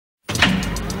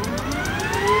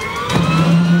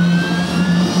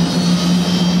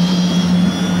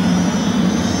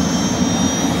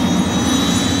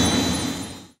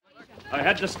I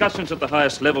had discussions at the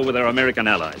highest level with our American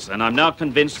allies, and I'm now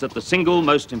convinced that the single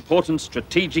most important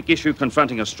strategic issue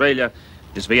confronting Australia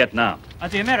is Vietnam. Are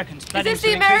the Americans planning Is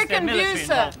this to the increase their American military view,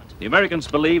 sir? involvement? The Americans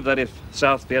believe that if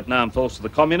South Vietnam falls to the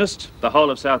communists, the whole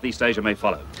of Southeast Asia may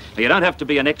follow. Now, you don't have to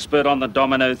be an expert on the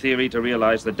domino theory to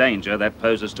realize the danger that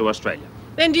poses to Australia.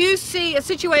 Then do you see a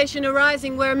situation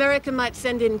arising where America might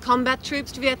send in combat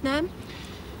troops to Vietnam?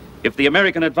 If the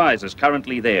American advisors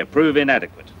currently there prove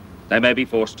inadequate, they may be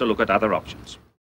forced to look at other options.